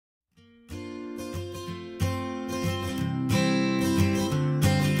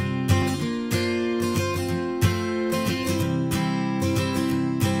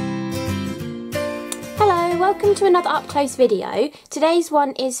Welcome to another up close video. Today's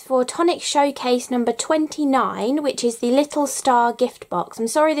one is for Tonic Showcase number 29, which is the Little Star gift box. I'm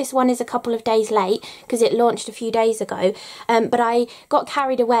sorry this one is a couple of days late because it launched a few days ago, but I got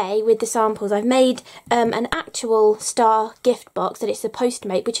carried away with the samples. I've made an actual star gift box that it's supposed to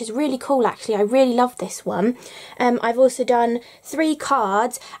make, which is really cool actually. I really love this one. I've also done 3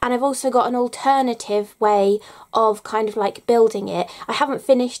 cards, and I've also got an alternative way of kind of like building it. I haven't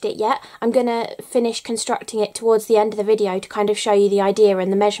finished it yet. I'm gonna finish constructing it towards the end of the video to kind of show you the idea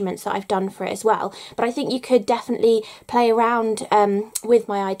and the measurements that I've done for it as well. But I think you could definitely play around with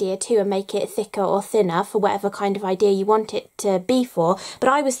my idea too and make it thicker or thinner for whatever kind of idea you want it to be for. But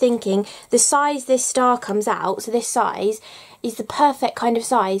I was thinking the size this star comes out, so this size, is the perfect kind of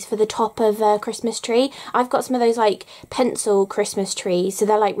size for the top of a Christmas tree. I've got some of those like pencil Christmas trees, so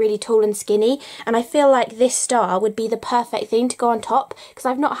they're like really tall and skinny, and I feel like this star would be the perfect thing to go on top, because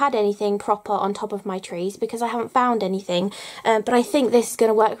I've not had anything proper on top of my trees because I haven't found anything, but I think this is going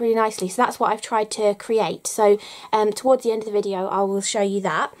to work really nicely, so that's what I've tried to create. So towards the end of the video I will show you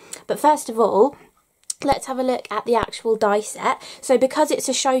that, but first of all, let's have a look at the actual die set. So because it's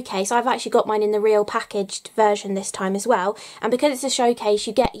a showcase, I've actually got mine in the real packaged version this time as well, and because it's a showcase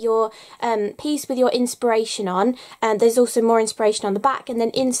you get your piece with your inspiration on, and there's also more inspiration on the back, and then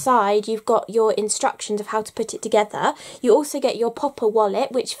inside you've got your instructions of how to put it together. You also get your popper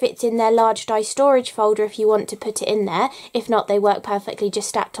wallet, which fits in their large die storage folder if you want to put it in there. If not, they work perfectly just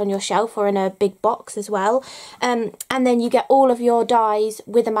stacked on your shelf or in a big box as well. And then you get all of your dies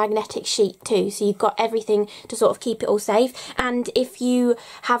with a magnetic sheet too, so you've got everything to sort of keep it all safe. And if you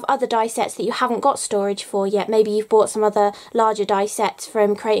have other die sets that you haven't got storage for yet, maybe you've bought some other larger die sets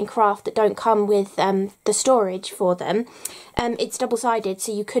from CRaFTi that don't come with the storage for them, it's double-sided,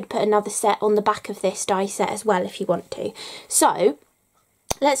 so you could put another set on the back of this die set as well if you want to. So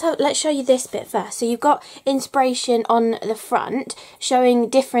let's show you this bit first. So you've got inspiration on the front showing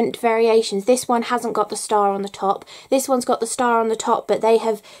different variations. This one hasn't got the star on the top. This one's got the star on the top, but they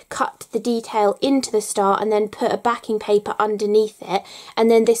have cut the detail into the star and then put a backing paper underneath it. And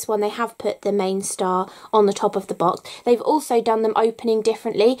then this one they have put the main star on the top of the box. They've also done them opening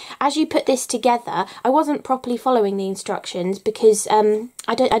differently. As you put this together, I wasn't properly following the instructions because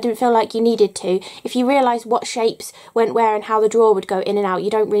I didn't feel like you needed to. If you realise what shapes went where and how the drawer would go in and out,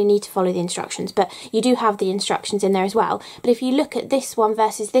 you don't really need to follow the instructions, but you do have the instructions in there as well. But if you look at this one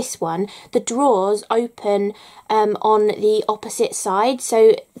versus this one, the drawers open on the opposite side.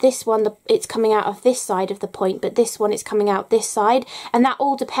 So this one, it's coming out of this side of the point, but this one is coming out this side, and that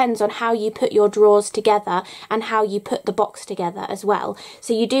all depends on how you put your drawers together and how you put the box together as well.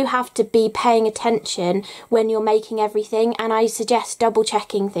 So you do have to be paying attention when you're making everything, and I suggest double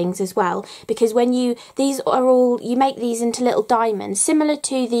checking things as well, because when you make these into little diamonds, similar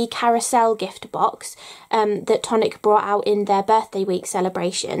to the carousel gift box that Tonic brought out in their birthday week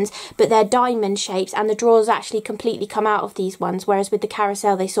celebrations, but they're diamond shapes and the drawers actually completely come out of these ones, whereas with the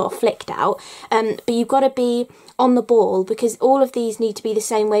carousel they sort of flicked out. But you've got to be on the ball because all of these need to be the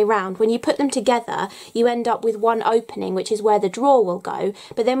same way round. When you put them together you end up with one opening, which is where the drawer will go,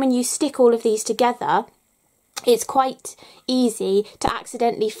 but then when you stick all of these together it's quite easy to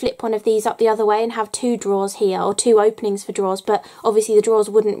accidentally flip one of these up the other way and have 2 drawers here, or 2 openings for drawers, but obviously the drawers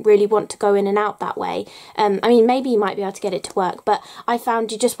wouldn't really want to go in and out that way. I mean, maybe you might be able to get it to work, but I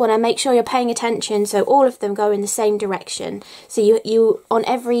found you just want to make sure you're paying attention so all of them go in the same direction. So you on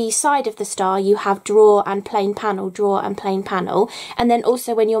every side of the star you have drawer and plain panel, drawer and plain panel, and then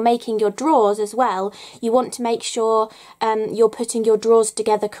also when you're making your drawers as well, you want to make sure you're putting your drawers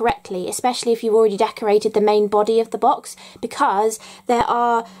together correctly, especially if you've already decorated the main body of the box, because there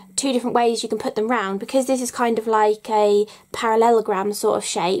are 2 different ways you can put them round. Because this is kind of like a parallelogram sort of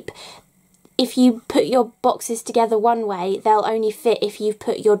shape, if you put your boxes together one way, they'll only fit if you've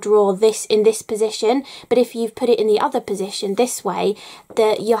put your drawer in this position, but if you've put it in the other position this way,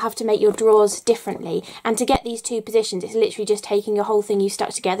 you'll have to make your drawers differently. And to get these 2 positions, it's literally just taking your whole thing you stuck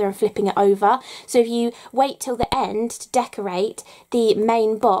together and flipping it over. So if you wait till the end to decorate the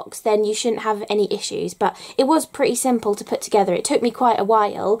main box, then you shouldn't have any issues. But it was pretty simple to put together. It took me quite a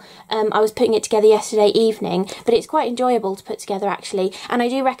while. I was putting it together yesterday evening, but it's quite enjoyable to put together actually, and I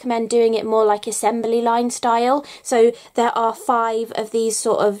do recommend doing it more like assembly line style. So there are 5 of these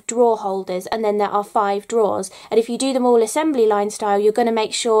sort of drawer holders, and then there are 5 drawers, and if you do them all assembly line style, you're going to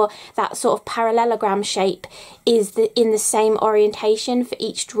make sure that sort of parallelogram shape is in the same orientation for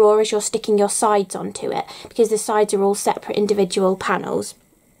each drawer as you're sticking your sides onto it, because the sides are all separate individual panels.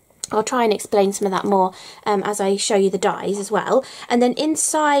 I'll try and explain some of that more as I show you the dies as well. And then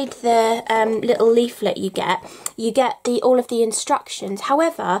inside the little leaflet you get all of the instructions.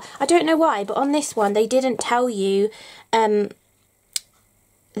 However, I don't know why, but on this one they didn't tell you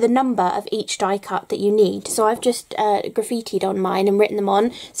the number of each die cut that you need. So I've just graffitied on mine and written them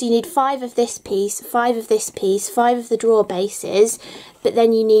on. So you need 5 of this piece, 5 of this piece, 5 of the drawer bases, but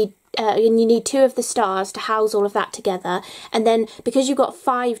then you need 2 of the stars to house all of that together. And then because you've got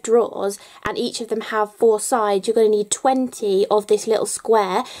 5 drawers and each of them have 4 sides, you're going to need 20 of this little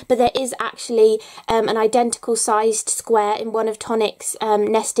square. But there is actually an identical sized square in one of Tonic's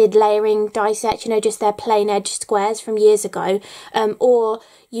nested layering die sets, you know, just their plain edge squares from years ago. Or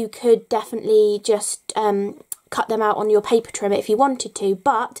you could definitely just cut them out on your paper trimmer if you wanted to,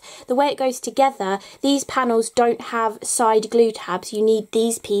 but the way it goes together, these panels don't have side glue tabs. You need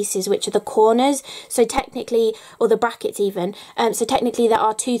these pieces, which are the corners, so technically, or the brackets even, so technically there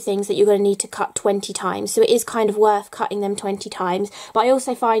are 2 things that you're going to need to cut 20 times, so it is kind of worth cutting them 20 times. But I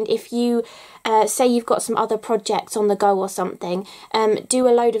also find if you say you've got some other projects on the go or something, do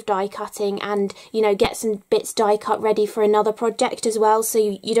a load of die cutting and, you know, get some bits die cut ready for another project as well, so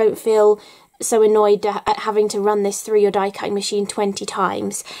you don't feel so annoyed at having to run this through your die cutting machine 20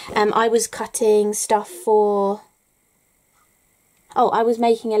 times. I was cutting stuff for... Oh, I was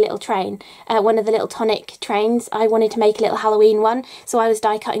making a little train, one of the little Tonic trains. I wanted to make a little Halloween one, so I was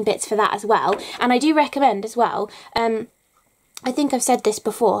die cutting bits for that as well. And I do recommend as well, I think I've said this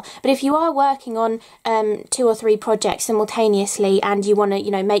before, but if you are working on 2 or 3 projects simultaneously and you want to,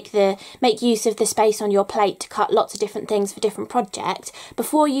 you know, make use of the space on your plate to cut lots of different things for different projects,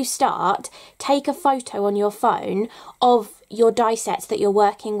 before you start, take a photo on your phone of your die sets that you're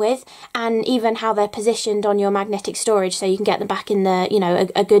working with, and even how they're positioned on your magnetic storage, so you can get them back in the, you know,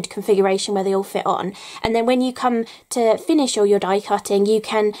 a good configuration where they all fit on. And then when you come to finish all your die cutting, you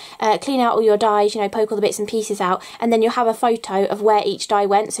can clean out all your dies, you know, poke all the bits and pieces out, and then you'll have a photo of where each die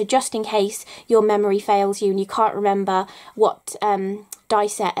went, so just in case your memory fails you and you can't remember what die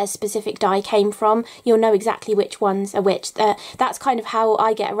set a specific die came from, you'll know exactly which ones are which. That's kind of how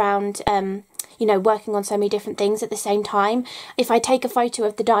I get around you know, working on so many different things at the same time. If I take a photo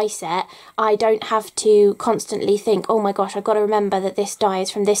of the die set, I don't have to constantly think, oh my gosh, I've got to remember that this die is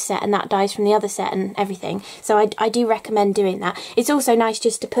from this set and that die is from the other set and everything. So I do recommend doing that. It's also nice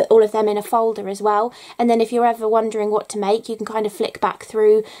just to put all of them in a folder as well, and then if you're ever wondering what to make, you can kind of flick back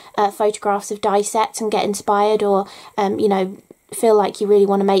through photographs of die sets and get inspired, or you know, feel like you really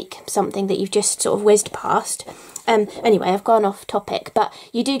want to make something that you've just sort of whizzed past. Anyway, I've gone off topic, but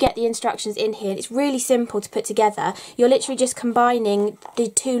you do get the instructions in here, and it's really simple to put together. You're literally just combining the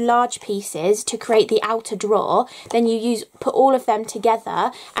 2 large pieces to create the outer drawer. Then you put all of them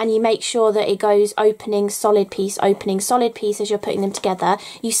together, and you make sure that it goes opening, solid piece as you're putting them together.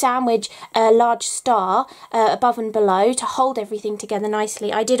 You sandwich a large star above and below to hold everything together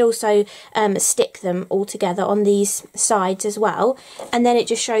nicely. I did also stick them all together on these sides as well, and then it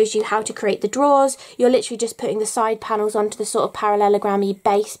just shows you how to create the drawers. You're literally just putting the side panels onto the sort of parallelogram-y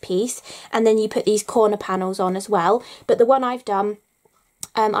base piece, and then you put these corner panels on as well. But the one I've done,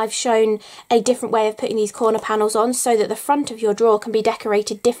 I've shown a different way of putting these corner panels on so that the front of your drawer can be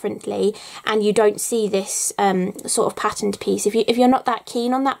decorated differently and you don't see this sort of patterned piece. If you're not that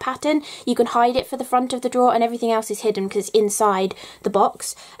keen on that pattern, you can hide it for the front of the drawer and everything else is hidden because it's inside the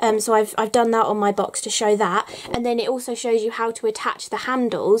box. So I've done that on my box to show that. And then it also shows you how to attach the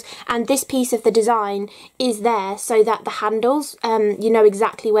handles, and this piece of the design is there so that the handles, you know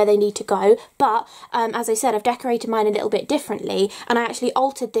exactly where they need to go. But as I said, I've decorated mine a little bit differently, and I actually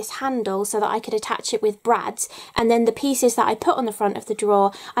altered this handle so that I could attach it with brads, and then the pieces that I put on the front of the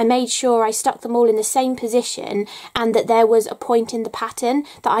drawer, I made sure I stuck them all in the same position and that there was a point in the pattern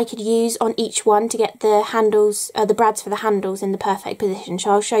that I could use on each one to get the handles, the brads for the handles in the perfect position.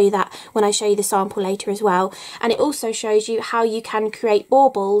 So I'll show you that when I show you the sample later as well. And it also shows you how you can create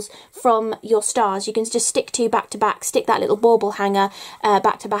baubles from your stars. You can just stick 2 back to back, stick that little bauble hanger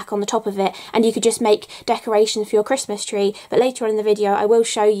back to back on the top of it, and you could just make decorations for your Christmas tree. But later on in the video I will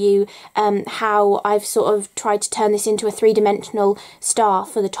show you how I've sort of tried to turn this into a 3-dimensional star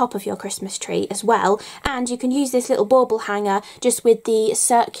for the top of your Christmas tree as well. And you can use this little bauble hanger just with the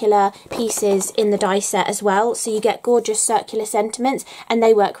circular pieces in the die set as well, so you get gorgeous circular sentiments, and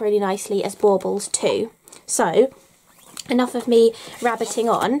they work really nicely as baubles too. So enough of me rabbiting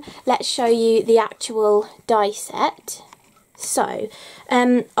on, let's show you the actual die set. So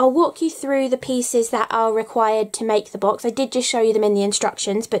I'll walk you through the pieces that are required to make the box. I did just show you them in the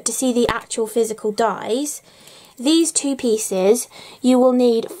instructions, but to see the actual physical dies, these two pieces, you will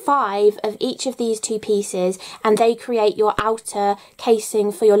need 5 of each of these two pieces, and they create your outer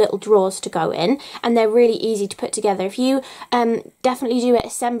casing for your little drawers to go in, and they're really easy to put together. If you definitely do it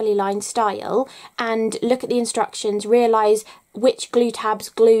assembly line style and look at the instructions, realise which glue tabs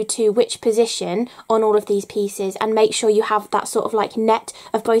glue to which position on all of these pieces, and make sure you have that sort of like net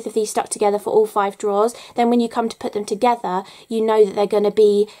of both of these stuck together for all 5 drawers. Then when you come to put them together, you know that they're going to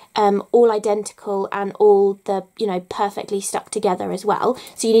be all identical and all the, you know, perfectly stuck together as well.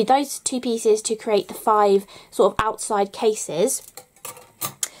 So you need those 2 pieces to create the 5 sort of outside cases.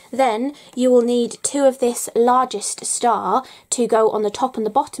 Then you will need 2 of this largest star to go on the top and the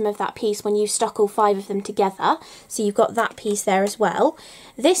bottom of that piece when you've stuck all 5 of them together. So you've got that piece there as well.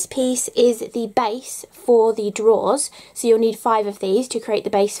 This piece is the base for the drawers, so you'll need 5 of these to create the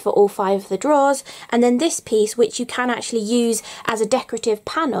base for all 5 of the drawers. And then this piece, which you can actually use as a decorative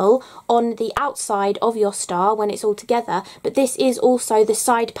panel on the outside of your star when it's all together, but this is also the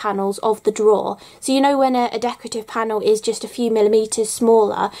side panels of the drawer. So you know when a decorative panel is just a few millimetres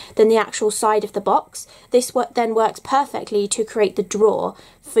smaller than the actual side of the box, this then works perfectly to create the drawer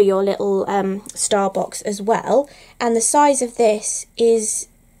for your little star box as well. And the size of this is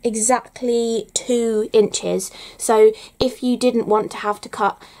exactly 2 inches. So if you didn't want to have to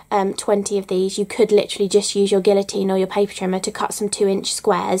cut 20 of these, you could literally just use your guillotine or your paper trimmer to cut some 2-inch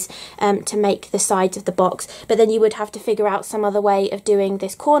squares to make the sides of the box. But then you would have to figure out some other way of doing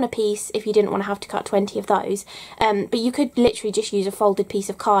this corner piece if you didn't want to have to cut 20 of those. But you could literally just use a folded piece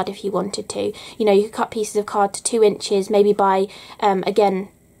of card if you wanted to. You know, you could cut pieces of card to 2 inches, maybe by, again,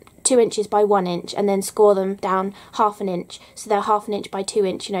 2 inches by 1 inch, and then score them down 1/2 inch, so they're 1/2 inch by 2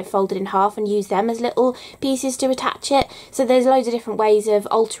 inch, you know, folded in half, and use them as little pieces to attach it. So there's loads of different ways of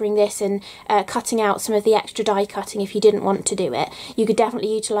altering this and cutting out some of the extra die cutting if you didn't want to do it. You could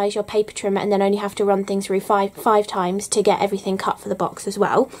definitely utilise your paper trimmer and then only have to run things through five times to get everything cut for the box as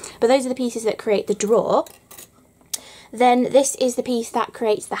well. But those are the pieces that create the drawer. Then this is the piece that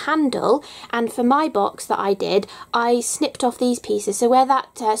creates the handle, and for my box that I did, I snipped off these pieces. So where that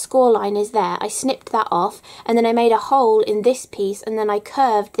score line is there, I snipped that off, and then I made a hole in this piece, and then I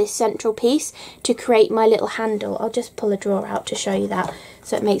curved this central piece to create my little handle. I'll just pull a drawer out to show you that,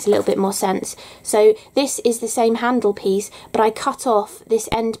 so it makes a little bit more sense. So this is the same handle piece, but I cut off this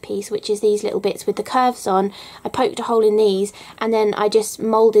end piece, which is these little bits with the curves on. I poked a hole in these, and then I just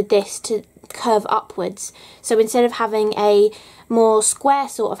moulded this to curve upwards. So instead of having a more square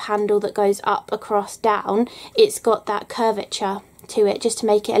sort of handle that goes up, across, down, it's got that curvature to it, just to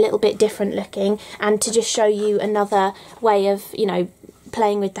make it a little bit different looking, and to just show you another way of, you know,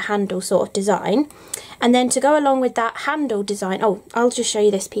 playing with the handle sort of design. And then to go along with that handle design, oh, I'll just show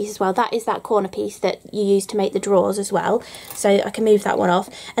you this piece as well. That is that corner piece that you use to make the drawers as well. So I can move that one off.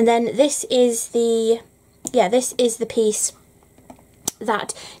 And then this is the, yeah, this is the piece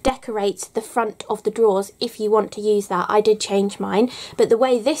that decorates the front of the drawers if you want to use that. I did change mine, but the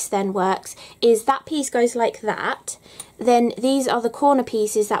way this then works is that piece goes like that. Then these are the corner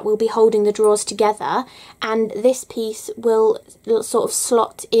pieces that will be holding the drawers together, and this piece will sort of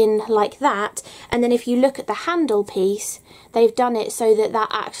slot in like that. And then if you look at the handle piece, they've done it so that that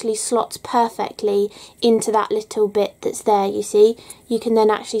actually slots perfectly into that little bit that's there, you see. You can then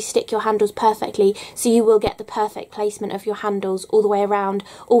actually stick your handles perfectly, so you will get the perfect placement of your handles all the way around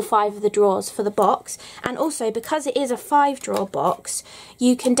all 5 of the drawers for the box. And also, because it is a 5-drawer box,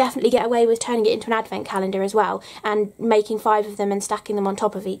 you can definitely get away with turning it into an advent calendar as well, and making 5 of them and stacking them on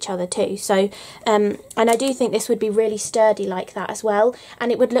top of each other too. So and I do think this would be really sturdy like that as well,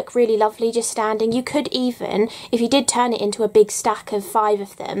 and it would look really lovely just standing. You could even, if you did turn it into a big stack of 5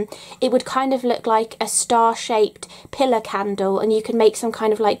 of them, it would kind of look like a star-shaped pillar candle, and you can make some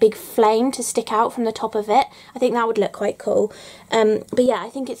kind of like big flame to stick out from the top of it. I think that would look quite cool. But yeah, I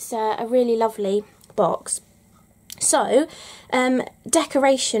think it's a really lovely box. So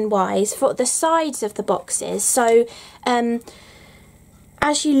decoration wise, for the sides of the boxes, so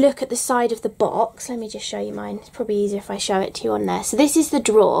as you look at the side of the box, let me just show you mine. It's probably easier if I show it to you on there. So this is the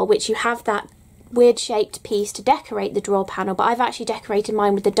drawer, which you have that weird shaped piece to decorate the drawer panel, but I've actually decorated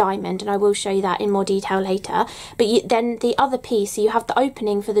mine with the diamond, and I will show you that in more detail later. But then the other piece, so you have the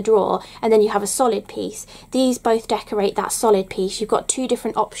opening for the drawer, and then you have a solid piece. These both decorate that solid piece. You've got 2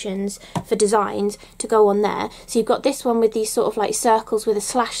 different options for designs to go on there. So you've got this one with these sort of like circles with a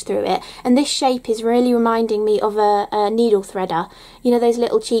slash through it, and this shape is really reminding me of a needle threader. You know those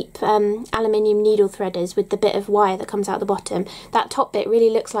little cheap aluminium needle threaders with the bit of wire that comes out the bottom? That top bit really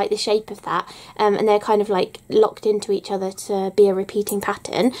looks like the shape of that. and they're kind of like locked into each other to be a repeating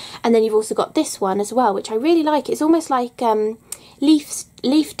pattern. And then you've also got this one as well, which I really like. It's almost like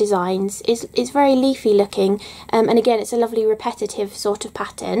leaf designs. It's very leafy looking, and again it's a lovely repetitive sort of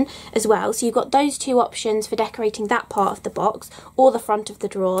pattern as well. So you've got those two options for decorating that part of the box or the front of the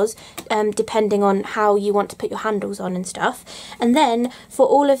drawers, depending on how you want to put your handles on and stuff. And then for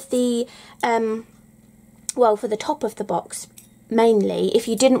all of the well, for the top of the box mainly, if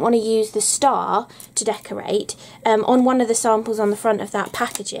you didn't want to use the star to decorate, on one of the samples on the front of that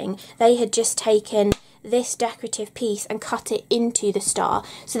packaging, they had just taken this decorative piece and cut it into the star.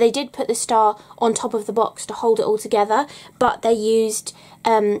 So they did put the star on top of the box to hold it all together, but they used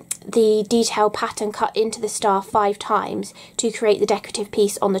the detail pattern cut into the star 5 times to create the decorative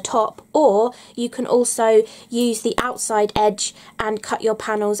piece on the top. Or you can also use the outside edge and cut your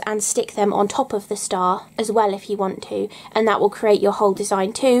panels and stick them on top of the star as well if you want to, and that will create your whole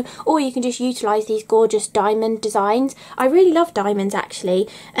design too. Or you can just utilise these gorgeous diamond designs. I really love diamonds actually.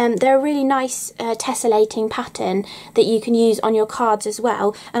 They're a really nice tessellating pattern that you can use on your cards as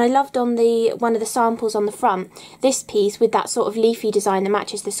well. And I loved on one of the samples on the front, this piece with that sort of leafy design that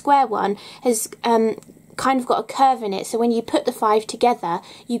matches the square one has kind of got a curve in it, so when you put the 5 together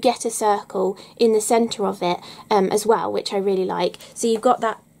you get a circle in the centre of it as well, which I really like. So you've got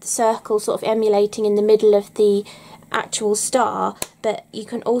that circle sort of emulating in the middle of the actual star, but you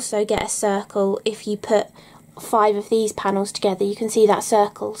can also get a circle if you put 5 of these panels together. You can see that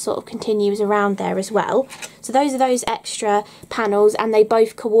circle sort of continues around there as well. So those are those extra panels, and they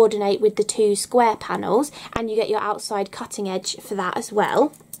both coordinate with the 2 square panels, and you get your outside cutting edge for that as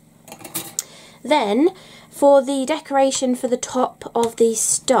well. Then for the decoration for the top of the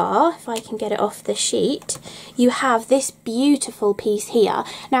star, if I can get it off the sheet, you have this beautiful piece here.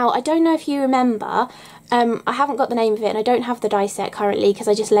 Now I don't know if you remember, I haven't got the name of it and I don't have the die set currently because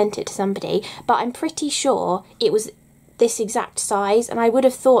I just lent it to somebody, but I'm pretty sure it was this exact size, and I would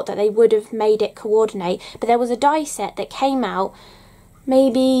have thought that they would have made it coordinate. But there was a die set that came out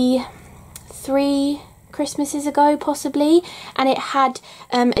maybe 3 Christmases ago possibly, and it had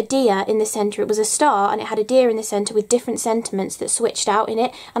a deer in the centre. It was a star and it had a deer in the centre with different sentiments that switched out in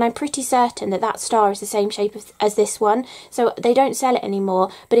it, and I'm pretty certain that that star is the same shape as this one. So they don't sell it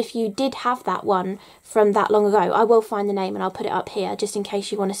anymore, but if you did have that one from that long ago, I will find the name and I'll put it up here just in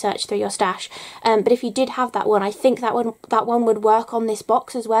case you want to search through your stash. But if you did have that one, I think that one would work on this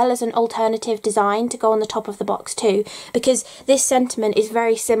box as well as an alternative design to go on the top of the box too, because this sentiment is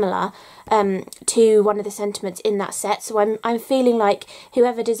very similar to one of the sentiments in that set. So I'm feeling like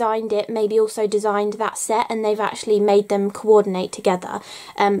whoever designed it maybe also designed that set and they've actually made them coordinate together.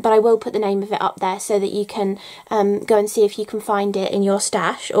 But I will put the name of it up there so that you can go and see if you can find it in your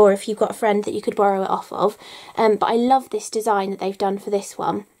stash, or if you've got a friend that you could borrow it off of. But I love this design that they've done for this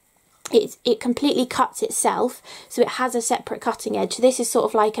one. It completely cuts itself, so it has a separate cutting edge. This is sort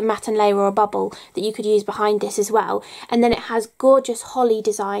of like a matte and layer or a bubble that you could use behind this as well. And then it has gorgeous holly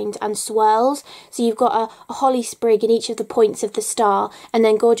designs and swirls. So you've got a holly sprig in each of the points of the star, and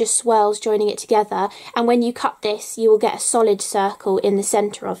then gorgeous swirls joining it together. And when you cut this, you will get a solid circle in the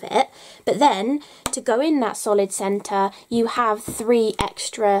centre of it. But then, to go in that solid centre, you have 3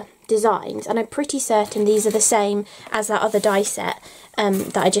 extra designs, and I'm pretty certain these are the same as that other die set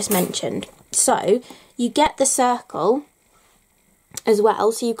that I just mentioned. So you get the circle as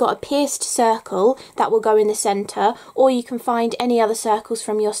well, so you've got a pierced circle that will go in the centre, or you can find any other circles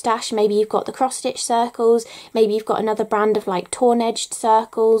from your stash. Maybe you've got the cross stitch circles, maybe you've got another brand of like torn edged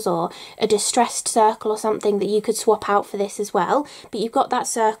circles or a distressed circle or something that you could swap out for this as well. But you've got that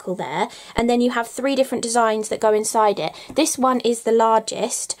circle there, and then you have 3 different designs that go inside it. This one is the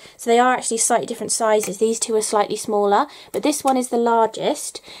largest, so they are actually slightly different sizes. These 2 are slightly smaller, but this one is the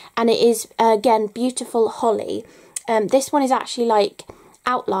largest, and it is again beautiful holly. This one is actually like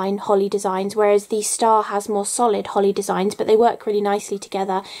outline holly designs, whereas the star has more solid holly designs, but they work really nicely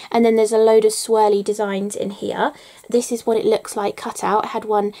together. And then there's a load of swirly designs in here. This is what it looks like cut out. I had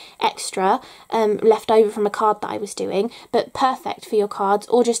one extra left over from a card that I was doing, but perfect for your cards,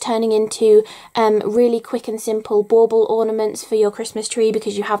 or just turning into really quick and simple bauble ornaments for your Christmas tree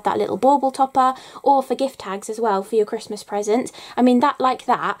because you have that little bauble topper, or for gift tags as well for your Christmas presents. I mean, that like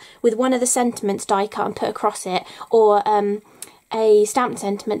that with one of the sentiments die cut and put across it, or a stamped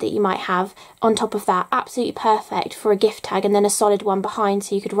sentiment that you might have on top of that, absolutely perfect for a gift tag, and then a solid one behind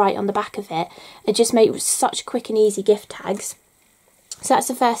so you could write on the back of it. It just makes such quick and easy gift tags. So that's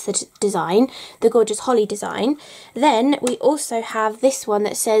the first design, the gorgeous holly design. Then we also have this one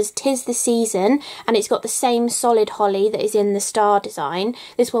that says "'Tis the Season," and it's got the same solid holly that is in the star design.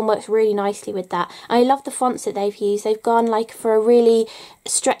 This one works really nicely with that. I love the fonts that they've used. They've gone like for a really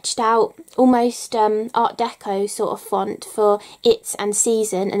stretched out, almost Art Deco sort of font for "It's" and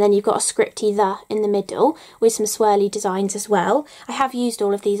 "Season," and then you've got a scripty "the" in the middle with some swirly designs as well. I have used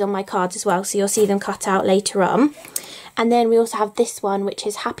all of these on my cards as well, so you'll see them cut out later on. And then we also have this one, which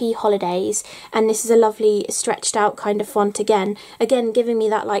is "Happy Holidays," and this is a lovely stretched out kind of font again giving me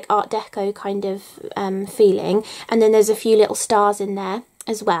that like Art Deco kind of feeling. And then there's a few little stars in there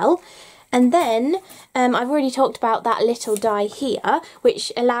as well. And then I've already talked about that little die here,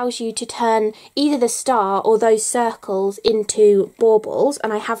 which allows you to turn either the star or those circles into baubles,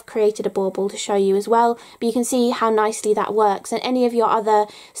 and I have created a bauble to show you as well, but you can see how nicely that works. And any of your other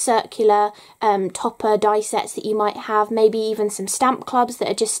circular topper die sets that you might have, maybe even some stamp clubs that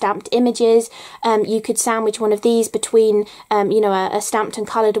are just stamped images, you could sandwich one of these between you know, a stamped and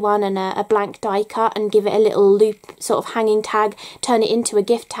coloured one and a blank die cut, and give it a little loop sort of hanging tag, turn it into a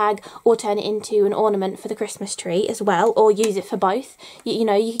gift tag, or turn it into an ornament for the Christmas tree as well, or use it for both. You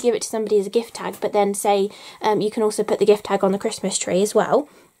know, you could give it to somebody as a gift tag, but then say you can also put the gift tag on the Christmas tree as well.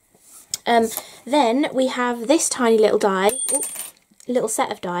 Then we have this tiny little die. Little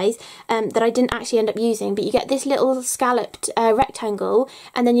set of dies that I didn't actually end up using, but you get this little scalloped rectangle,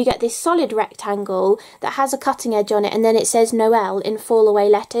 and then you get this solid rectangle that has a cutting edge on it, and then it says Noel in fall away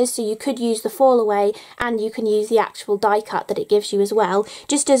letters, so you could use the fall away and you can use the actual die cut that it gives you as well,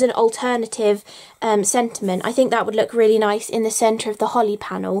 just as an alternative sentiment. I think that would look really nice in the centre of the holly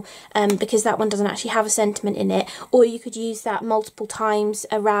panel, because that one doesn't actually have a sentiment in it. Or you could use that multiple times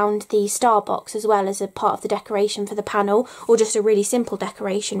around the star box as well as a part of the decoration for the panel, or just a really simple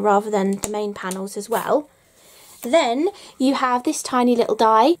decoration rather than the main panels as well. Then you have this tiny little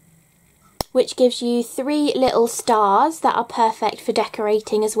die which gives you 3 little stars that are perfect for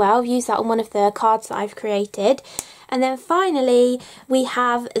decorating as well. I've used that on one of the cards that I've created. And then finally we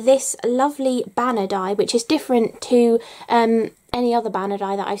have this lovely banner die, which is different to any other banner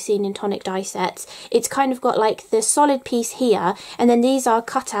die that I've seen in Tonic die sets. It's kind of got like the solid piece here, and then these are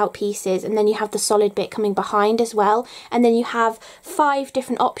cut out pieces, and then you have the solid bit coming behind as well. And then you have 5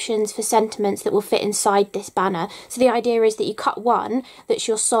 different options for sentiments that will fit inside this banner. So the idea is that you cut one that's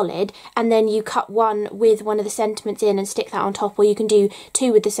your solid, and then you cut one with one of the sentiments in and stick that on top, or you can do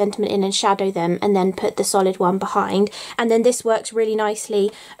 2 with the sentiment in and shadow them and then put the solid one behind. And then this works really nicely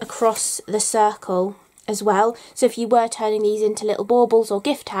across the circle as well. So if you were turning these into little baubles or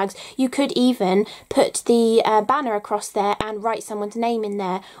gift tags, you could even put the banner across there and write someone's name in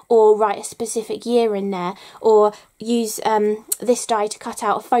there, or write a specific year in there, or use this die to cut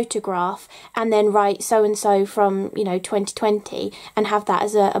out a photograph and then write so and so from, you know, 2020, and have that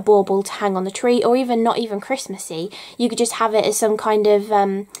as a bauble to hang on the tree. Or even not even Christmassy, you could just have it as some kind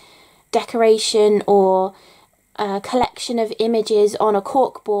of decoration or collection of images on a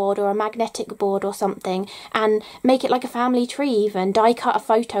cork board or a magnetic board or something, and make it like a family tree even. Die cut a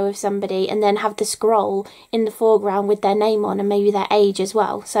photo of somebody and then have the scroll in the foreground with their name on and maybe their age as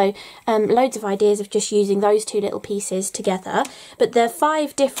well. So loads of ideas of just using those 2 little pieces together. But the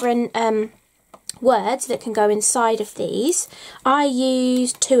 5 different words that can go inside of these, I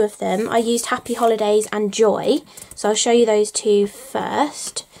used 2 of them. I used Happy Holidays and Joy, so I'll show you those 2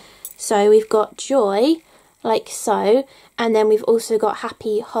 first. So we've got joy like so, and then we've also got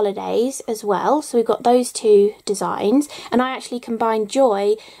Happy Holidays as well. So we've got those 2 designs, and I actually combined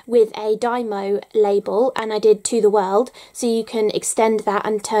joy with a Dymo label, and I did To the World, so you can extend that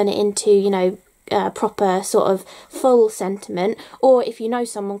and turn it into, you know, proper sort of full sentiment. Or if you know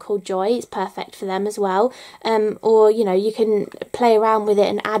someone called Joy, it's perfect for them as well. Or, you know, you can play around with it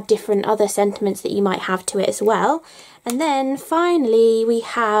and add different other sentiments that you might have to it as well. And then finally we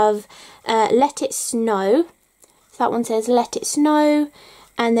have Let It Snow. So that one says Let It Snow.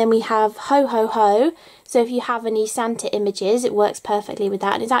 And then we have Ho Ho Ho. So if you have any Santa images, it works perfectly with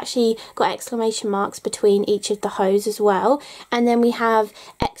that. And it's actually got exclamation marks between each of the hoes as well. And then we have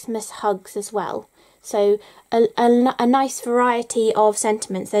Xmas Hugs as well. So a nice variety of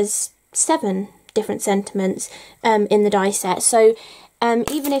sentiments. There's 7 different sentiments in the die set. So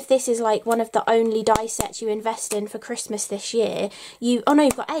even if this is like one of the only die sets you invest in for Christmas this year, you've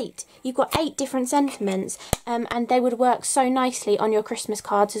got 8. You've got 8 different sentiments, and they would work so nicely on your Christmas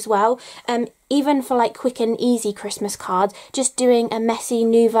cards as well. Even for like quick and easy Christmas cards, just doing a messy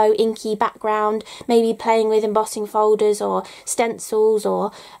nouveau inky background, maybe playing with embossing folders or stencils,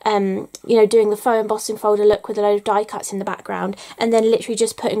 or you know, doing the faux embossing folder look with a load of die cuts in the background, and then literally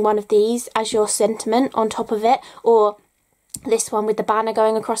just putting one of these as your sentiment on top of it. Or this one with the banner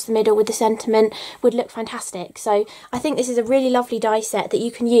going across the middle with the sentiment would look fantastic. So I think this is a really lovely die set that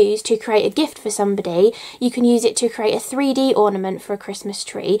you can use to create a gift for somebody. You can use it to create a 3D ornament for a Christmas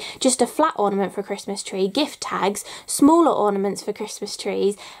tree, just a flat ornament for a Christmas tree, gift tags, smaller ornaments for Christmas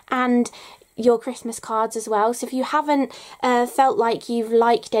trees, and your Christmas cards as well. So if you haven't felt like you've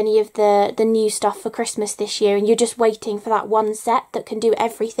liked any of the new stuff for Christmas this year and you're just waiting for that one set that can do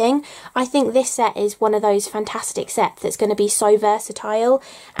everything, I think this set is one of those fantastic sets that's going to be so versatile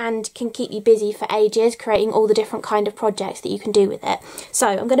and can keep you busy for ages creating all the different kind of projects that you can do with it. So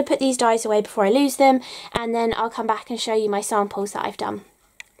I'm going to put these dies away before I lose them, and then I'll come back and show you my samples that I've done.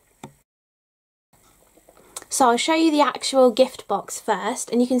 So I'll show you the actual gift box first,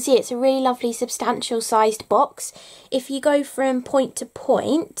 and you can see it's a really lovely substantial sized box. If you go from point to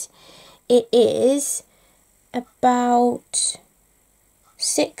point, it is about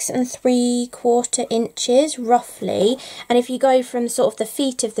 6 3/4 inches roughly, and if you go from sort of the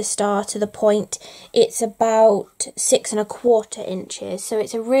feet of the star to the point, it's about 6 1/4 inches. So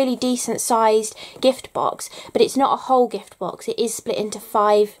it's a really decent sized gift box, but it's not a whole gift box. It is split into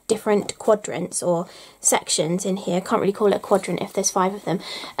 5 different quadrants or sections in here. Can't really call it a quadrant if there's 5 of them,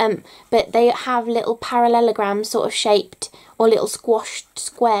 but they have little parallelograms sort of shaped, or little squashed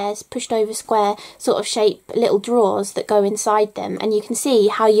squares, pushed over square sort of shape little drawers that go inside them, and you can see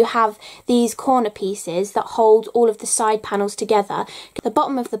how you have these corner pieces that hold all of the side panels together. The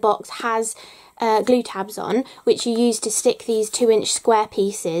bottom of the box has glue tabs on, which you use to stick these 2-inch square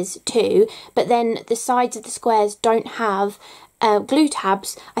pieces to, but then the sides of the squares don't have glue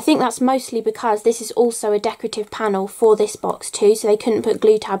tabs. I think that's mostly because this is also a decorative panel for this box too, so they couldn't put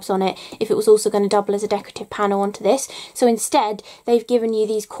glue tabs on it if it was also going to double as a decorative panel onto this. So instead they've given you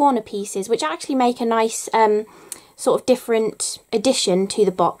these corner pieces, which actually make a nice sort of different addition to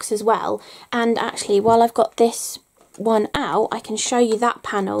the box as well. And actually, while I've got this one out, I can show you that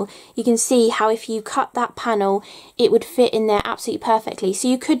panel. You can see how if you cut that panel it would fit in there absolutely perfectly. So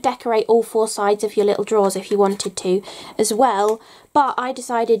you could decorate all 4 sides of your little drawers if you wanted to as well, but I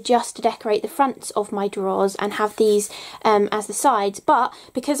decided just to decorate the fronts of my drawers and have these as the sides. But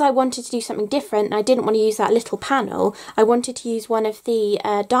because I wanted to do something different and I didn't want to use that little panel, I wanted to use one of the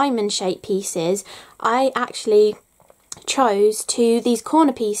diamond shaped pieces. I actually chose to these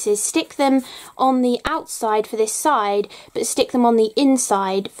corner pieces, stick them on the outside for this side, but stick them on the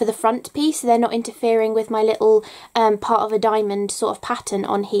inside for the front piece, so they're not interfering with my little part of a diamond sort of pattern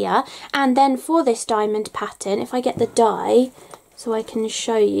on here. And then for this diamond pattern, if I get the die so I can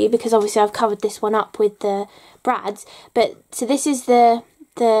show you, because obviously I've covered this one up with the brads, but so this is the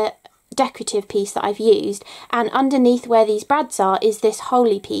decorative piece that I've used, and underneath where these brads are is this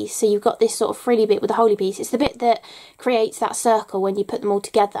holy piece. So you've got this sort of frilly bit with the holy piece. It's the bit that creates that circle when you put them all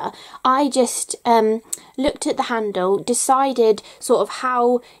together. I just looked at the handle, decided sort of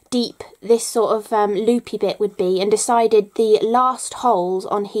how deep this sort of loopy bit would be, and decided the last holes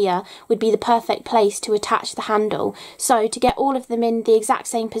on here would be the perfect place to attach the handle. So to get all of them in the exact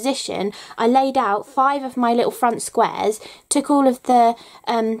same position, I laid out 5 of my little front squares, took all of the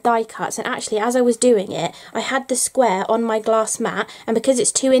die cuts, and actually as I was doing it I had the square on my glass mat, and because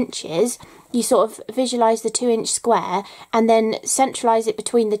it's 2 inches you sort of visualise the 2-inch square and then centralise it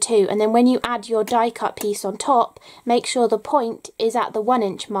between the two, and then when you add your die cut piece on top, make sure the point is at the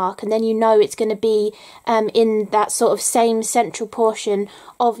 1-inch mark, and then you know it's going to be in that sort of same central portion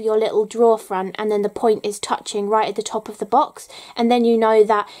of your little drawer front, and then the point is touching right at the top of the box, and then you know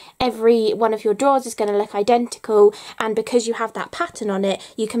that every one of your drawers is going to look identical. And because you have that pattern on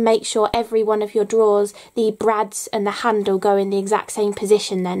it, you can make sure every one of your drawers, the brads and the handle, go in the exact same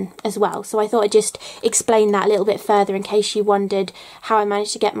position then as well. So I thought I'd just explain that a little bit further in case you wondered how I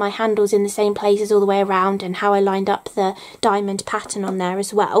managed to get my handles in the same places all the way around, and how I lined up the diamond pattern on there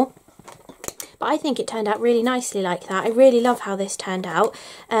as well. But I think it turned out really nicely like that. I really love how this turned out,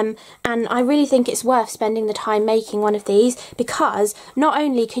 and I really think it's worth spending the time making one of these, because not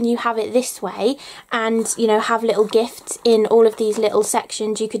only can you have it this way and, you know, have little gifts in all of these little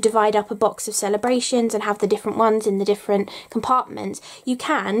sections. You could divide up a box of celebrations and have the different ones in the different compartments. You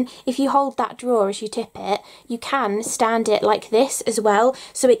can, if you hold that drawer as you tip it, you can stand it like this as well,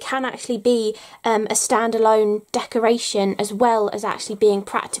 so it can actually be a standalone decoration as well as actually being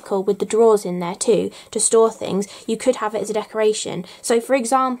practical with the drawers in there too to store things. You could have it as a decoration. So for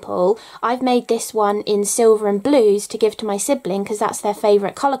example, I've made this one in silver and blues to give to my sibling because that's their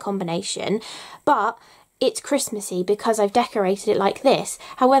favourite colour combination, but it's Christmassy because I've decorated it like this.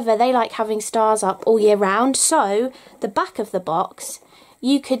 However, they like having stars up all year round, so the back of the box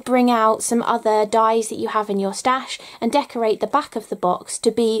you could bring out some other dies that you have in your stash and decorate the back of the box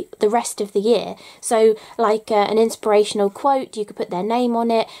to be the rest of the year. So like an inspirational quote, you could put their name on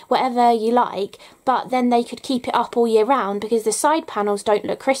it, whatever you like, but then they could keep it up all year round because the side panels don't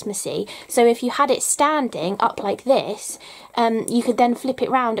look Christmassy. So if you had it standing up like this, you could then flip it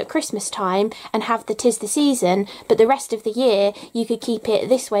round at Christmas time and have the 'Tis the Season, but the rest of the year you could keep it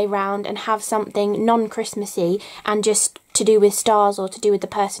this way round and have something non-Christmassy and just to do with stars or to do with the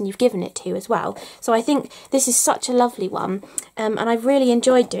person you've given it to as well. So I think this is such a lovely one, and I've really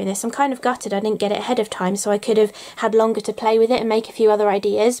enjoyed doing this. I'm kind of gutted I didn't get it ahead of time, so I could have had longer to play with it and make a few other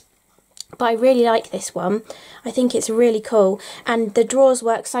ideas. But I really like this one. I think it's really cool, and the drawers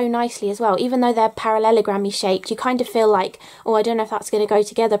work so nicely as well. Even though they're parallelogram-y shaped, you kind of feel like, oh, I don't know if that's going to go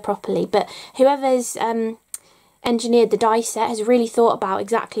together properly, but whoever's engineered the die set has really thought about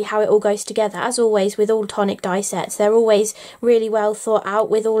exactly how it all goes together. As always with all Tonic die sets, they're always really well thought out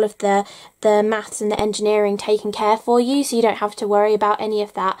with all of the maths and the engineering taken care for you, so you don't have to worry about any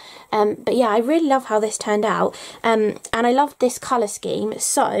of that. But yeah, I really love how this turned out, and I love this colour scheme,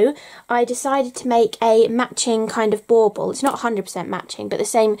 so I decided to make a matching kind of bauble. It's not 100% matching, but the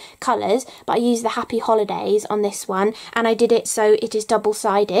same colours, but I used the Happy Holidays on this one, and I did it so it is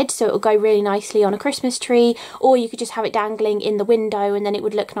double-sided, so it will go really nicely on a Christmas tree, or you could just have it dangling in the window and then it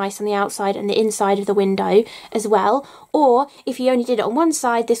would look nice on the outside and the inside of the window as well. Or if you only did it on one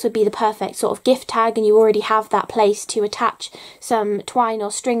side, this would be the perfect sort of gift tag, and you already have that place to attach some twine or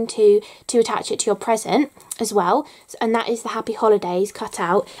string to attach it to your present as well. And that is the Happy Holidays cut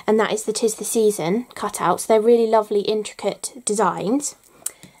out, and that is the 'Tis the Season cut out. So they're really lovely, intricate designs.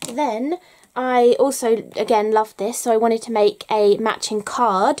 Then I also, again, love this, so I wanted to make a matching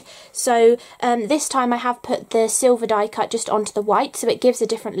card. So this time I have put the silver die cut just onto the white, so it gives a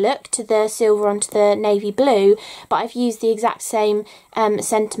different look to the silver onto the navy blue, but I've used the exact same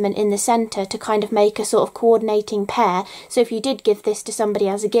sentiment in the centre to kind of make a sort of coordinating pair. So if you did give this to somebody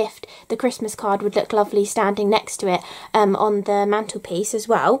as a gift, the Christmas card would look lovely standing next to it on the mantelpiece as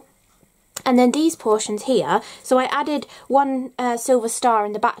well. And then these portions here, so I added one silver star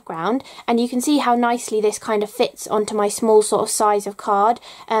in the background, and you can see how nicely this kind of fits onto my small sort of size of card.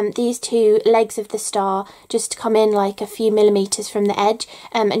 These two legs of the star just come in like a few millimetres from the edge,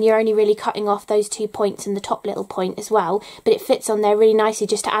 and you're only really cutting off those 2 points and the top little point as well, but it fits on there really nicely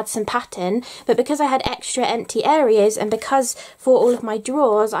just to add some pattern. But because I had extra empty areas, and because for all of my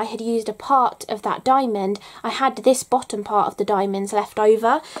drawers I had used a part of that diamond, I had this bottom part of the diamonds left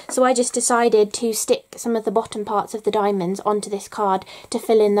over, so I just decided to stick some of the bottom parts of the diamonds onto this card to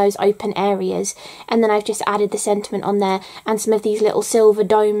fill in those open areas. And then I've just added the sentiment on there and some of these little silver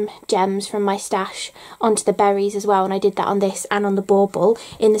dome gems from my stash onto the berries as well, and I did that on this and on the bauble.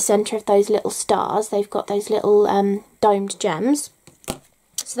 In the centre of those little stars, they've got those little domed gems.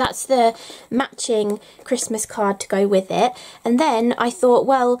 So that's the matching Christmas card to go with it. And then I thought,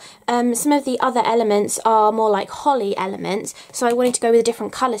 well, some of the other elements are more like holly elements, so I wanted to go with a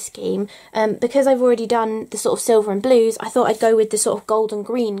different colour scheme. Because I've already done the sort of silver and blues, I thought I'd go with the sort of gold and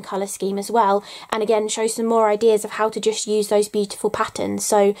green colour scheme as well, and again show some more ideas of how to just use those beautiful patterns.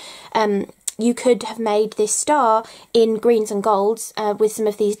 So you could have made this star in greens and golds with some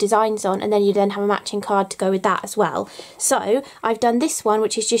of these designs on, and then you then have a matching card to go with that as well. So I've done this one,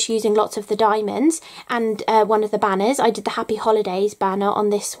 which is just using lots of the diamonds, and one of the banners. I did the Happy Holidays banner on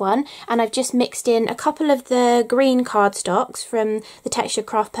this one, and I've just mixed in a couple of the green cardstocks from the Texture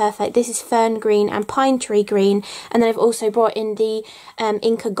Craft Perfect. This is Fern Green and Pine Tree Green, and then I've also brought in the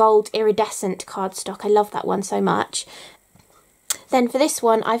Inca Gold Iridescent cardstock. I love that one so much. Then for this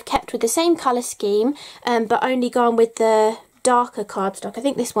one, I've kept with the same colour scheme, but only gone with the darker cardstock. I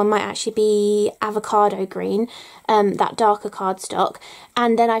think this one might actually be avocado green, that darker cardstock.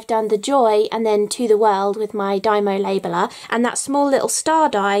 And then I've done the Joy and then To the World with my Dymo labeler, and that small little star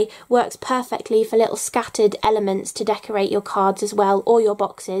die works perfectly for little scattered elements to decorate your cards as well, or your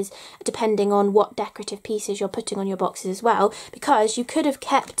boxes, depending on what decorative pieces you're putting on your boxes as well, because you could have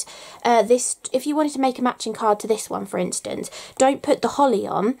kept this, if you wanted to make a matching card to this one for instance, don't put the holly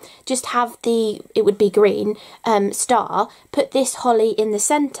on, just have the, it would be green, star, put this holly in the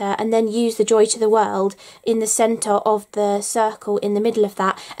centre, and then use the Joy to the World in the centre of the circle in the middle of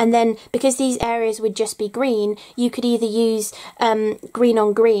that. And then because these areas would just be green, you could either use green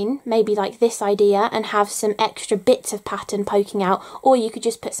on green, maybe like this idea, and have some extra bits of pattern poking out, or you could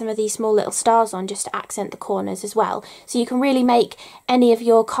just put some of these small little stars on just to accent the corners as well. So you can really make any of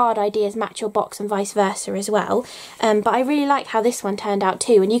your card ideas match your box and vice versa as well. But I really like how this one turned out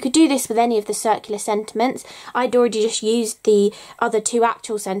too, and you could do this with any of the circular sentiments. I'd already just used the other two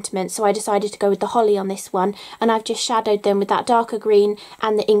actual sentiments, so I decided to go with the holly on this one, and I've just shadowed them with that darker green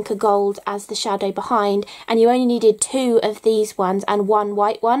and the Inca gold as the shadow behind, and you only needed 2 of these ones and 1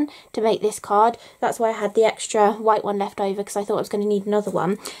 white one to make this card. That's why I had the extra white one left over, because I thought I was going to need another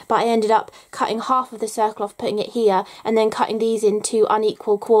one, but I ended up cutting half of the circle off, putting it here, and then cutting these into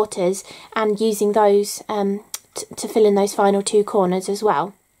unequal quarters and using those to fill in those final 2 corners as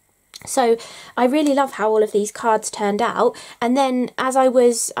well. So I really love how all of these cards turned out. And then as I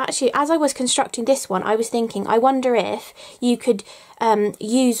was constructing this one, I was thinking, I wonder if you could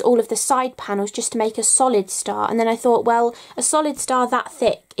use all of the side panels just to make a solid star. And then I thought, well, a solid star that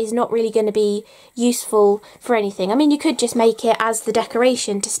thick is not really going to be useful for anything. I mean, you could just make it as the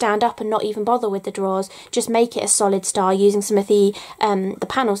decoration to stand up and not even bother with the drawers. Just make it a solid star using some of the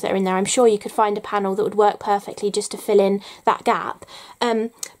panels that are in there. I'm sure you could find a panel that would work perfectly just to fill in that gap.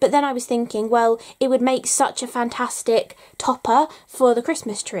 But then I was thinking, well, it would make such a fantastic topper for the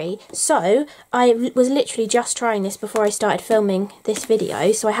Christmas tree. So I was literally just trying this before I started filming this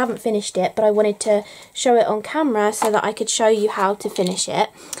video, so I haven't finished it, but I wanted to show it on camera so that I could show you how to finish it.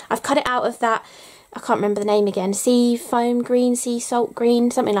 I've cut it out of that, I can't remember the name again, sea foam green, sea salt green,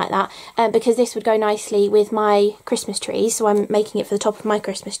 something like that, because this would go nicely with my Christmas tree, so I'm making it for the top of my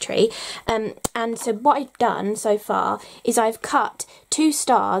Christmas tree. And so what I've done so far is I've cut 2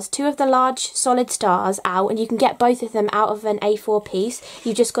 stars, 2 of the large solid stars out, and you can get both of them out of an A4 piece.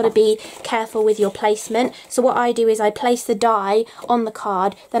 You've just got to be careful with your placement. So what I do is I place the die on the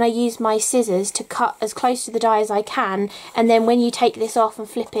card, then I use my scissors to cut as close to the die as I can, and then when you take this off and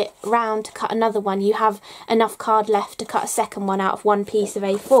flip it round to cut another one, you have enough card left to cut a second one out of one piece of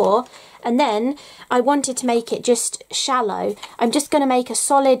A4. And then I wanted to make it just shallow. I'm just going to make a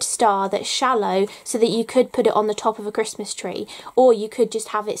solid star that's shallow so that you could put it on the top of a Christmas tree, or you could just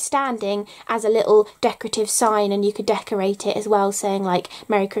have it standing as a little decorative sign and you could decorate it as well, saying like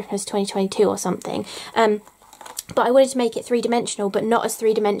Merry Christmas 2022 or something. But I wanted to make it 3-dimensional, but not as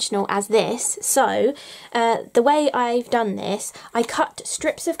 3-dimensional as this. So the way I've done this, I cut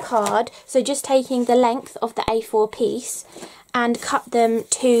strips of card, so just taking the length of the A4 piece and cut them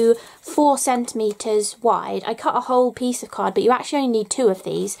to 4 centimetres wide. I cut a whole piece of card, but you actually only need 2 of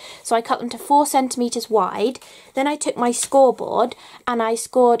these. So I cut them to 4 centimetres wide. Then I took my scoreboard and I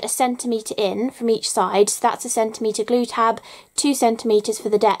scored 1 centimetre in from each side. So that's 1 centimetre glue tab, 2 centimetres for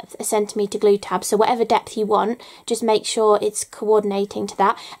the depth, 1 centimetre glue tab. So whatever depth you want, just make sure it's coordinating to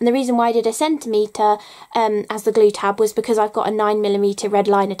that. And the reason why I did 1 centimetre as the glue tab was because I've got a 9mm red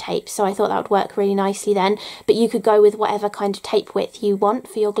liner tape. So I thought that would work really nicely then. But you could go with whatever kind of tape width you want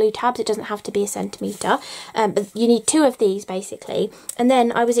for your glue tabs. It doesn't have to be 1 centimetre, but you need 2 of these basically. And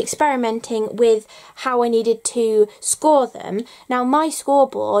then I was experimenting with how I needed to score them. Now my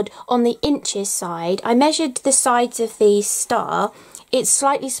scoreboard on the inches side, I measured the sides of the star. It's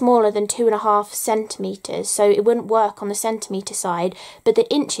slightly smaller than 2.5 centimetres, so it wouldn't work on the centimetre side, but the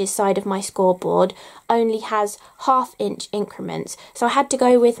inches side of my scoreboard only has 1/2 inch increments. So I had to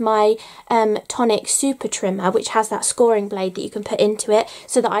go with my Tonic super trimmer, which has that scoring blade that you can put into it,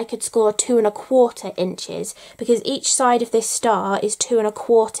 so that I could score 2.25 inches, because each side of this star is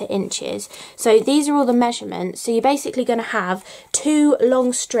 2.25 inches. So these are all the measurements. So you're basically going to have 2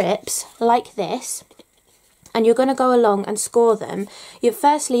 long strips like this, and you're going to go along and score them.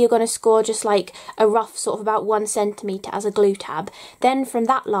 Firstly, you're going to score just like a rough sort of about 1 centimetre as a glue tab. Then from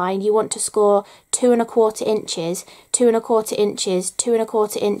that line, you want to score 2.25 inches, 2.25 inches,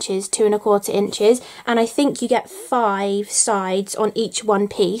 2.25 inches, 2.25 inches, and I think you get 5 sides on each one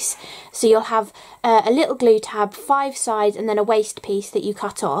piece. So you'll have a little glue tab, 5 sides, and then a waste piece that you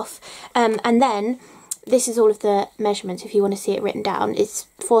cut off. And then this is all of the measurements if you want to see it written down. It's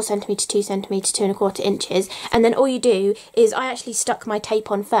 4 centimetres, 2 centimetres, 2.25 inches. And then all you do is, I actually stuck my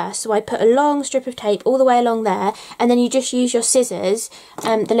tape on first. So I put a long strip of tape all the way along there, and then you just use your scissors.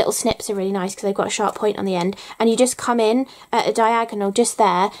 The little snips are really nice because they've got a sharp point on the end. And you just come in at a diagonal just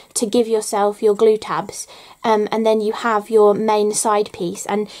there to give yourself your glue tabs. And then you have your main side piece,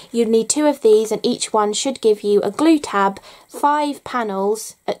 and you need 2 of these, and each one should give you a glue tab, 5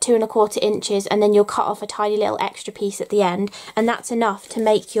 panels at 2.25 inches, and then you'll cut off a tiny little extra piece at the end, and that's enough to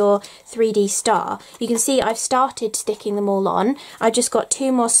make your 3D star. You can see I've started sticking them all on. I've just got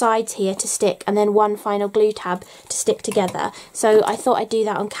 2 more sides here to stick, and then 1 final glue tab to stick together. So I thought I'd do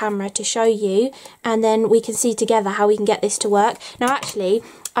that on camera to show you, and then we can see together how we can get this to work. Now actually,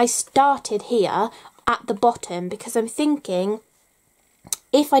 I started here at the bottom because I'm thinking,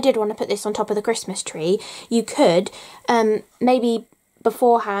 if I did want to put this on top of the Christmas tree, you could maybe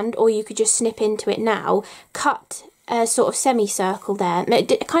beforehand, or you could just snip into it now, cut a sort of semicircle there.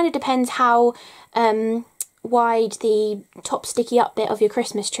 It kind of depends how wide the top sticky up bit of your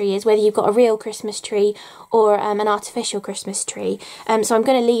Christmas tree is, whether you've got a real Christmas tree or an artificial Christmas tree. So I'm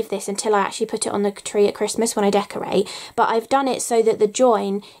going to leave this until I actually put it on the tree at Christmas when I decorate. But I've done it so that the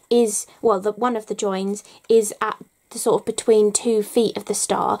join is, well, one of the joins is at the sort of between 2 feet of the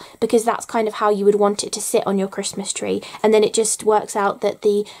star, because that's kind of how you would want it to sit on your Christmas tree. And then it just works out that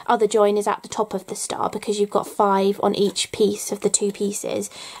the other join is at the top of the star, because you've got 5 on each piece of the 2 pieces.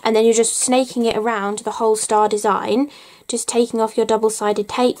 And then you're just snaking it around the whole star design, just taking off your double-sided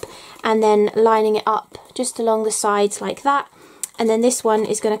tape and then lining it up just along the sides like that. And then this one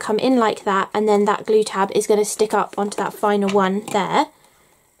is going to come in like that, and then that glue tab is going to stick up onto that final one there.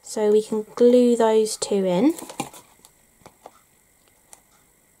 So we can glue those 2 in.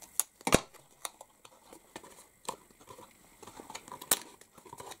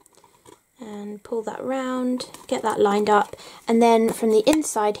 And pull that round, get that lined up, and then from the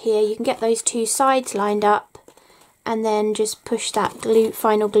inside here you can get those 2 sides lined up, and then just push that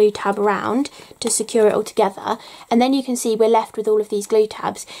final glue tab around to secure it all together. And then you can see we're left with all of these glue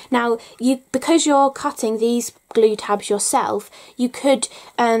tabs. Now, because you're cutting these glue tabs yourself, you could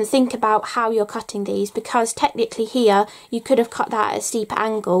think about how you're cutting these, because technically here you could have cut that at a steeper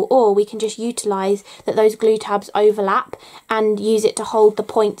angle, or we can just utilise that those glue tabs overlap and use it to hold the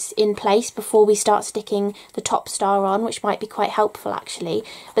points in place before we start sticking the top star on, which might be quite helpful actually.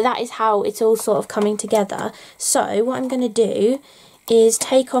 But that is how it's all sort of coming together. So what I'm going to do is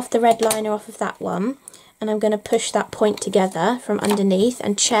take off the red liner off of that one, and I'm going to push that point together from underneath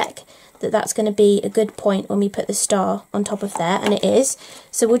and check that that's going to be a good point when we put the star on top of there, and it is.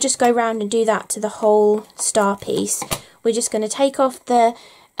 So we'll just go round and do that to the whole star piece. We're just going to take off the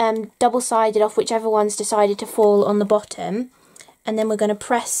double-sided off whichever one's decided to fall on the bottom, and then we're going to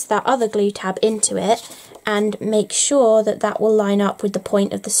press that other glue tab into it and make sure that that will line up with the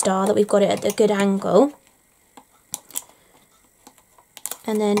point of the star, that we've got it at a good angle.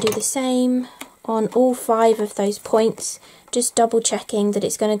 And then do the same on all 5 of those points, just double checking that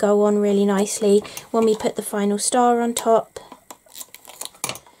it's going to go on really nicely when we put the final star on top.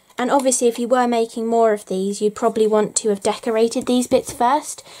 And obviously if you were making more of these, you'd probably want to have decorated these bits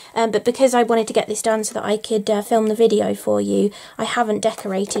first, but because I wanted to get this done so that I could film the video for you, I haven't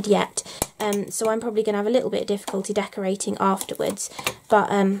decorated yet. So I'm probably going to have a little bit of difficulty decorating afterwards,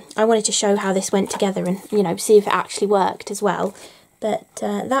 but I wanted to show how this went together and, you know, see if it actually worked as well. But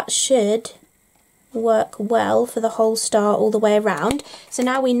that should work well for the whole star all the way around. So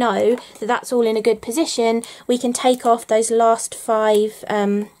now we know that that's all in a good position, we can take off those last 5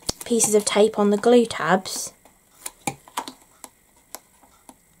 pieces of tape on the glue tabs,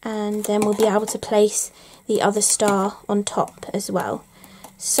 and then we'll be able to place the other star on top as well.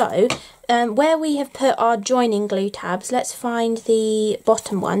 So where we have put our joining glue tabs, let's find the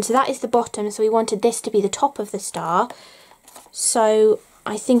bottom one. So that is the bottom, so we wanted this to be the top of the star. So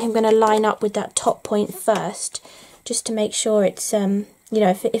I think I'm going to line up with that top point first, just to make sure it's, you know,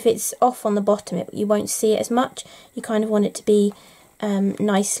 if it's off on the bottom, you won't see it as much. You kind of want it to be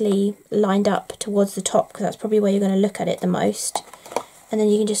nicely lined up towards the top, because that's probably where you're going to look at it the most. And then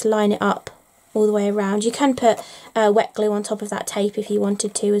you can just line it up all the way around. You can put wet glue on top of that tape if you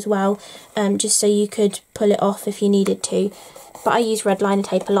wanted to as well, just so you could pull it off if you needed to. But I use red liner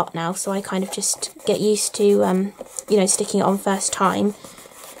tape a lot now, so I kind of just get used to, you know, sticking it on first time.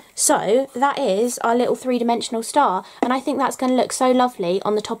 So that is our little 3-dimensional star, and I think that's going to look so lovely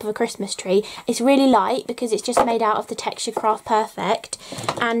on the top of a Christmas tree. It's really light because it's just made out of the textured Craft Perfect,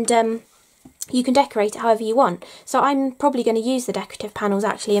 and you can decorate it however you want. So I'm probably going to use the decorative panels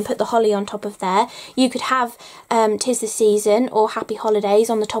actually and put the holly on top of there. You could have 'Tis the Season or Happy Holidays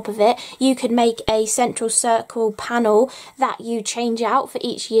on the top of it. You could make a central circle panel that you change out for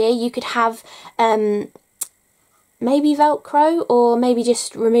each year. You could have maybe Velcro, or maybe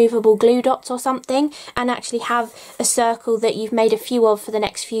just removable glue dots or something, and actually have a circle that you've made a few of for the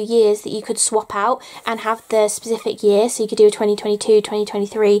next few years that you could swap out and have the specific year. So you could do a 2022,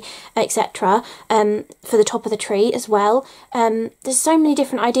 2023, etc. For the top of the tree as well. There's so many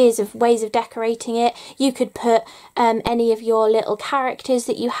different ideas of ways of decorating it. You could put any of your little characters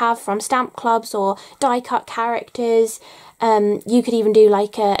that you have from stamp clubs or die cut characters. You could even do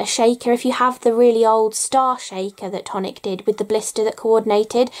like a shaker. If you have the really old star shaker that Tonic did with the blister that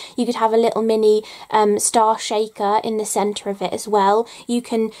coordinated, you could have a little mini star shaker in the centre of it as well. You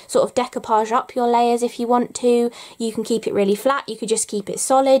can sort of decoupage up your layers if you want to. You can keep it really flat, you could just keep it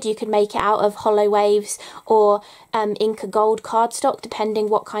solid, you could make it out of hollow waves or Inca gold cardstock, depending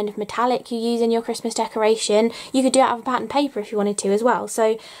what kind of metallic you use in your Christmas decoration. You could do it out of pattern paper if you wanted to as well.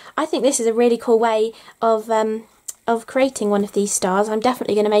 So I think this is a really cool way of of creating one of these stars. I'm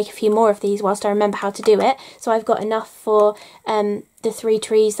definitely going to make a few more of these whilst I remember how to do it, so I've got enough for the 3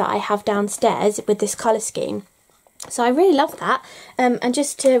 trees that I have downstairs with this colour scheme. So I really love that. And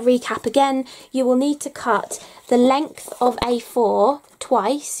just to recap again, you will need to cut the length of A4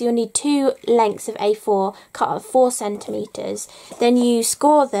 twice. You'll need 2 lengths of A4 cut at 4 centimetres. Then you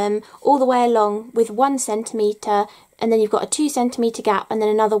score them all the way along with 1 centimetre, and then you've got a 2 centimetre gap and then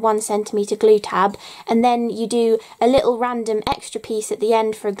another 1 centimetre glue tab, and then you do a little random extra piece at the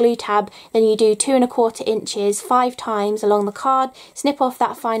end for a glue tab. Then you do 2 1/4 inches 5 times along the card, snip off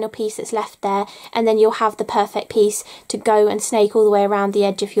that final piece that's left there, and then you'll have the perfect piece to go and snake all the way around the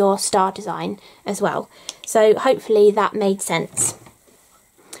edge of your star design as well. So hopefully that made sense.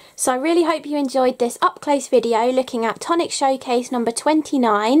 So I really hope you enjoyed this up-close video looking at Tonic Showcase number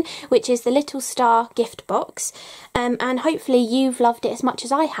 29, which is the Little Star gift box. And hopefully you've loved it as much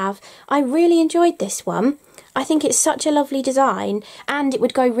as I have. I really enjoyed this one. I think it's such a lovely design, and it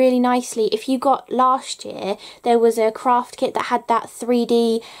would go really nicely if you got last year. There was a craft kit that had that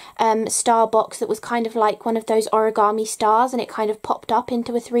 3D star box that was kind of like one of those origami stars, and it kind of popped up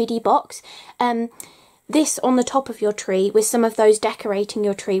into a 3D box. This on the top of your tree with some of those decorating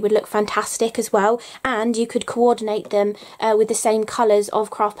your tree would look fantastic as well, and you could coordinate them with the same colours of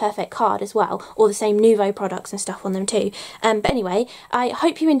Craft Perfect card as well, or the same Nouveau products and stuff on them too. But anyway, I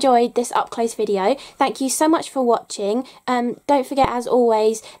hope you enjoyed this up close video. Thank you so much for watching. Don't forget, as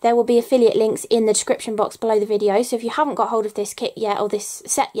always, there will be affiliate links in the description box below the video, so if you haven't got hold of this kit yet or this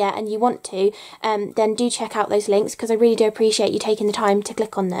set yet and you want to, then do check out those links, because I really do appreciate you taking the time to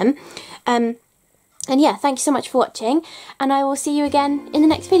click on them. And yeah, thank you so much for watching, and I will see you again in the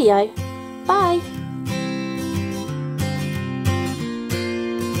next video. Bye!